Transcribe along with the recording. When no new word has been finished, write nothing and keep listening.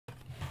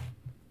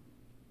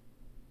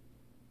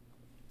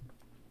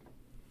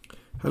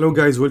Hello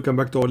guys, welcome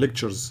back to our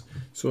lectures.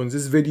 So in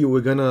this video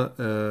we're gonna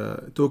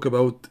talk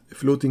about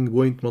floating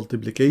point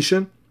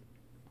multiplication,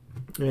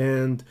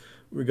 and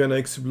we're gonna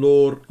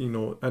explore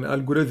an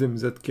algorithm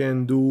that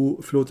can do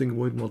floating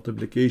point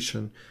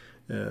multiplication,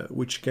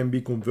 which can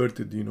be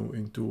converted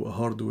into a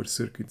hardware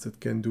circuit that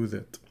can do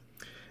that.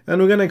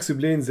 And we're gonna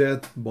explain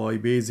that by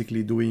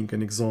basically doing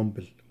an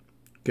example.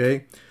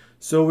 Okay,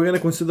 so we're gonna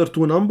consider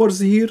two numbers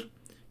here.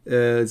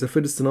 The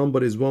first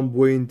number is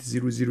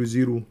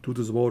 1.0002 to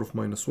the power of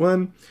minus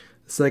 1.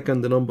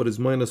 Second number is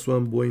minus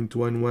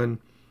 1.11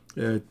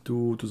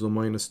 2 to the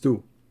minus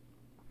 2.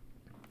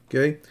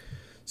 Okay,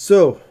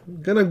 so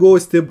I'm gonna go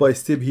step by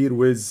step here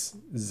with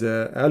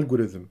the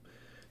algorithm.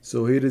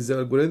 So here is the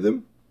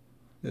algorithm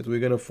that we're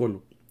gonna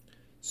follow.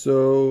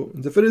 So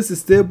in the first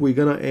step we're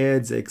gonna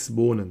add the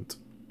exponent.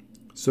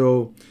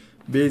 So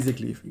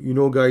basically,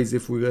 guys,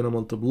 if we're gonna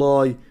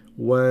multiply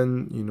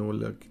 1,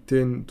 like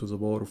 10 to the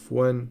power of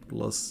 1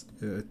 plus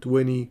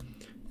 20,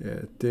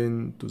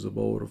 10 to the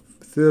power of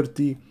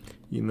 30,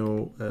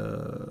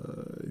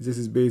 this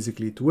is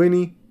basically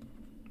 20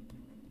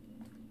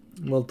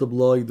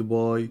 multiplied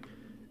by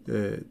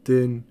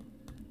 10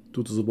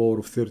 to the power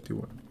of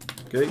 31.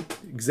 Okay,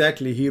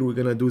 exactly here we're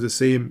gonna do the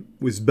same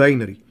with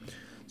binary.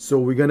 So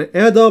we're gonna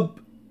add up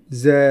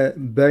the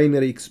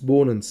binary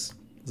exponents,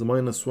 the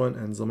minus 1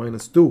 and the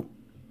minus 2.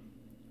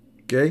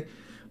 Okay,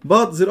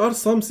 but there are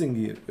something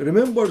here.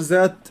 Remember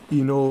that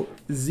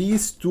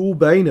these two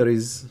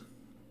binaries,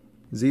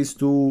 these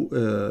two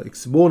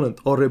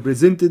exponents are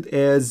represented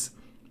as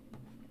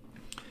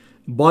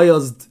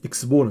biased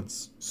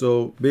exponents.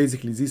 So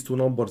basically these two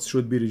numbers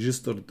should be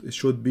registered,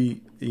 should be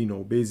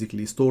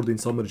basically stored in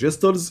some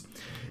registers,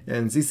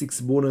 and this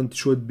exponent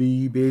should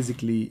be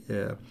basically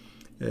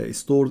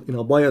stored in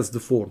a biased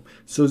form.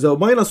 So the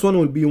minus 1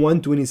 will be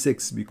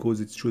 126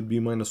 because it should be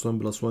minus 1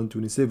 plus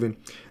 127,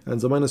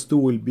 and the minus 2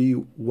 will be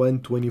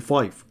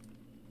 125.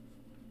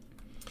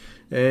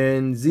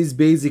 And this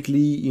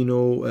basically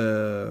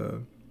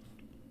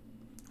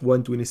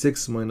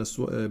 126 minus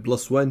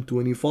plus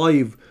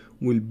 125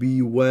 will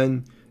be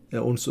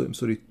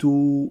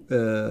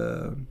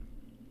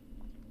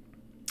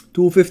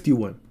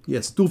 251.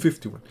 Yes,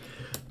 251.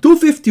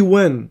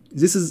 251,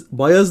 this is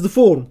biased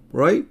form,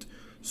 right?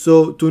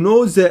 So to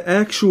know the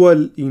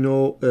actual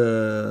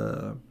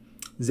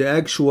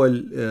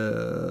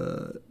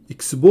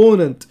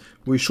exponent,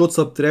 we should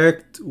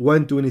subtract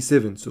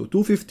 127. So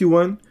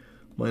 251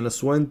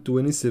 minus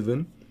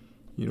 127,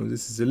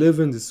 this is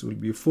 11, this will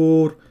be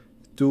 4,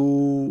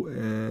 2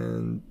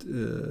 and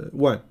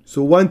 1,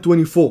 so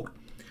 124.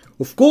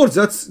 Of course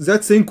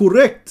that's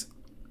incorrect.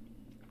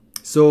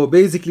 So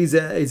basically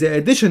the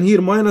addition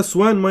here, minus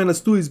 1 minus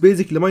 2, is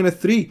basically minus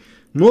 3,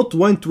 not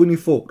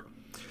 124.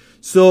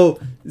 So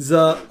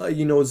the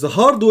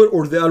hardware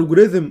or the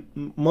algorithm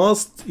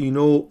must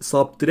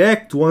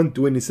subtract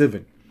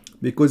 127,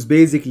 because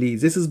basically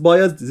this is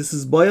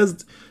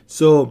biased,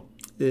 so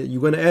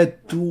you're gonna add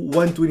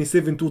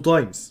 127 two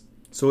times.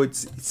 So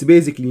it's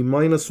basically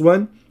minus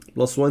 1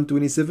 plus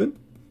 127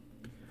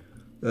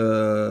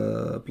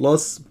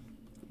 plus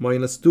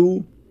minus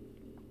 2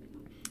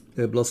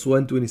 plus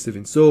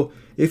 127. So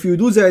if you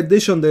do the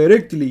addition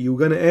directly, you're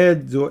gonna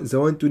add the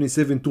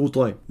 127 two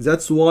times.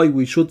 That's why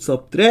we should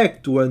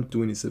subtract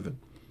 127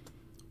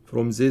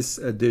 from this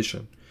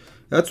addition.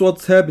 That's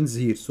what happens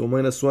here. So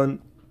minus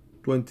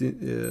 120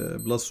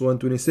 plus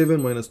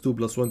 127 minus 2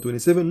 plus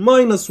 127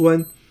 minus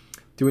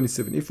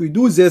 127. If we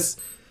do this,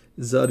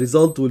 the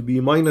result will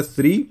be minus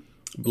 3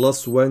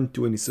 plus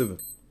 127.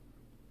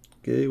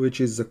 Okay,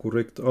 which is the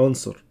correct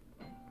answer.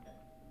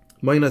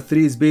 Minus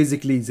 3 is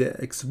basically the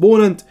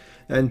exponent,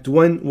 and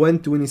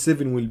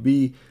 127 will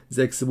be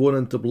the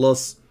exponent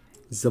plus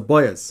the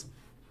bias.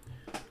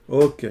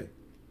 Okay,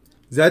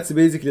 that's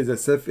basically the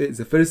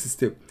first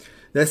step.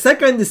 The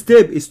second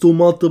step is to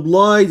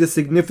multiply the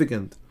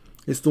significant.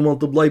 Is to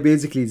multiply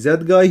basically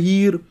that guy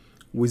here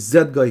with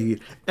that guy here,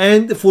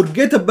 and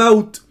forget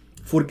about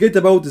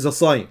the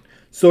sign.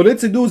 So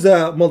let's do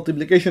the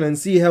multiplication and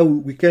see how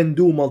we can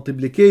do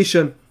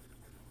multiplication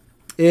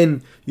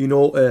in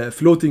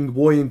floating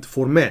point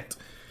format.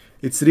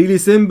 It's really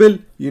simple.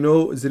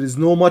 There is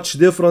no much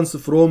difference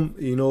from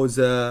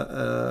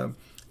the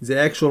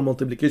actual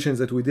multiplications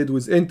that we did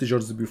with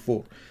integers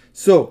before.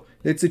 So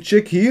let's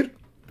check here.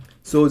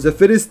 So the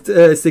first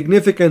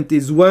significant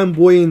is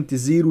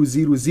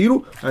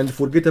 1.000, and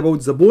forget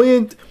about the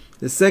point.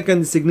 The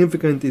second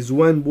significant is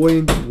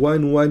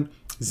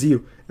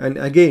 1.110, and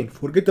again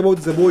forget about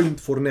the point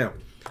for now.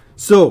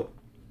 So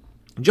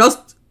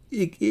just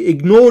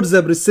ignore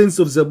the presence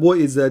of the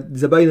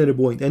binary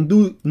point and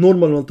do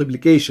normal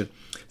multiplication.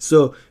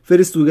 So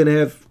first we're gonna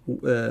have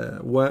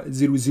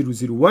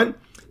 0001,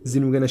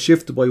 then we're gonna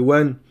shift by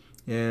 1,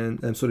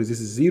 and I'm sorry, this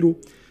is 0.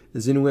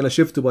 Then we're gonna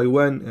shift by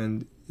 1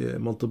 and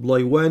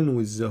multiply 1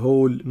 with the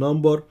whole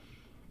number.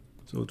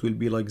 So it will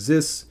be like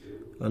this,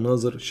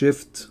 another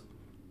shift,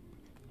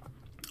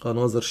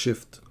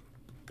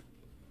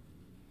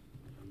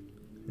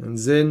 and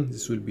then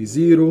this will be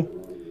 0,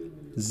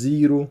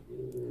 0,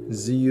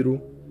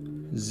 0,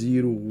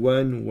 0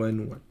 1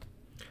 1 1.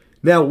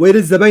 Now where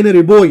is the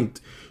binary point?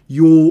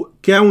 You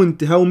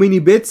count how many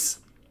bits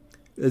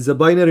the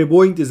binary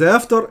point is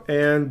after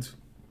and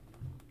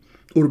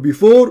or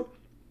before,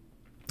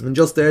 and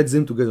just add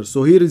them together.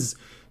 So here is,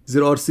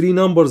 there are 3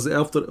 numbers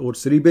after, or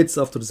 3 bits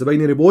after the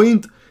binary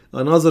point,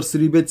 another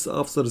 3 bits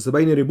after the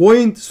binary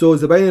point, so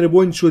the binary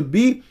point should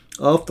be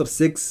after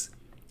 6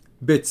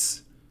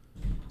 bits.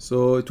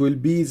 So it will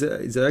be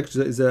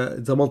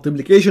the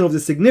multiplication of the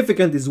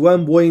significand is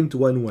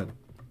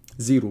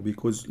 1.110,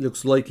 because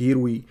looks like here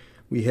we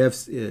have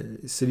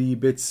 3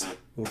 bits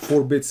or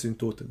 4 bits in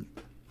total.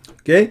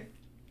 Okay,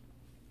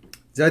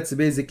 that's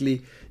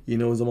basically, you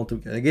know, the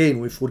multiplication. Again,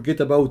 we forget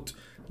about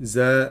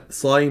the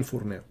sign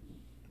for now.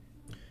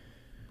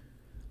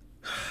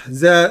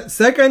 The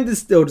second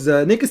or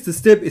the next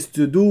step is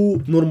to do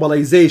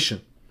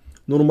normalization.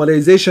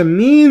 Normalization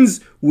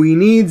means we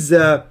need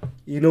the,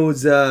 you know,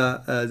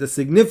 the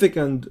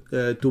significand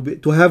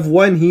to have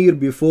 1 here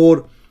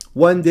before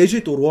 1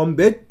 digit or 1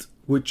 bit,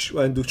 which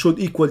and it should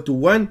equal to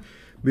 1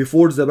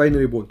 before the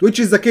binary point, which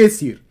is the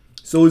case here.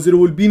 So there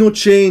will be no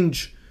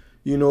change,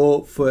 you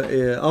know, for,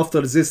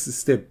 after this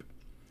step.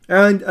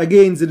 And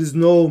again, there is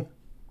no,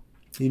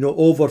 you know,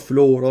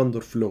 overflow or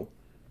underflow.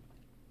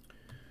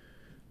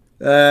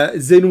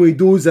 Then we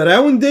do the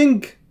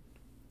rounding,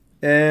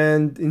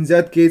 and in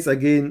that case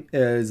again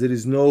there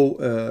is no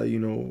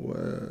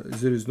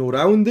there is no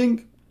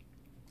rounding.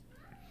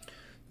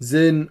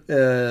 Then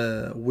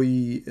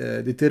we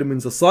determine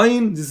the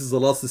sign. This is the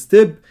last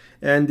step,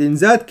 and in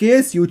that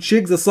case you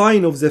check the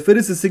sign of the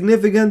first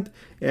significant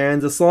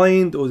and the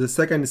sign of the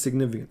second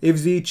significant.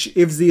 If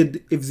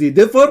they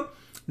differ,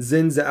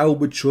 then the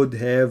output should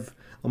have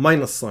a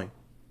minus sign.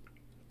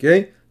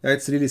 Okay,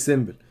 that's really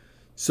simple.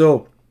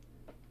 So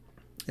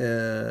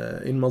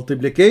in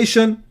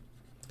multiplication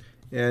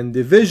and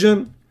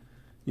division,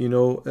 you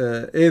know,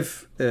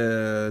 if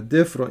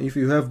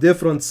you have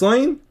different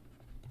sign,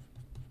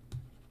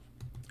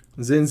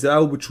 then the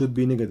output should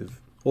be negative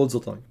all the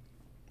time.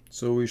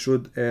 So we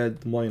should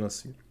add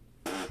minus here.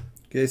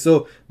 Okay,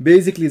 so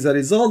basically the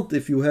result,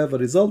 if you have a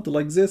result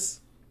like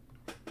this,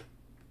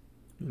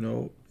 you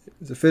know,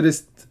 the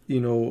first,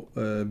 you know,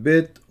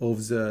 bit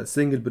of the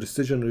single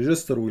precision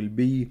register will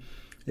be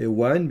a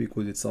 1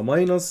 because it's a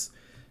minus.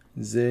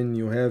 Then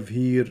you have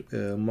here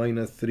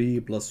minus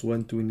 3 plus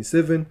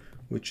 127,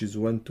 which is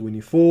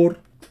 124.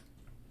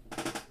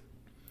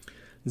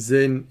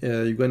 Then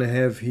you're gonna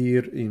have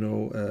here, you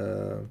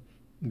know,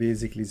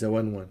 basically the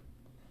 1 1,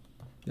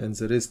 and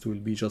the rest will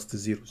be just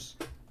zeros.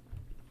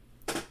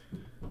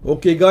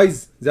 Okay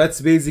guys, that's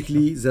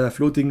basically the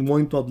floating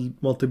point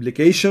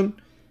multiplication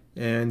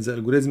and the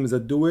algorithms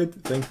that do it.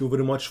 Thank you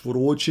very much for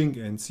watching,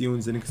 and see you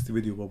in the next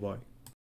video. Bye bye.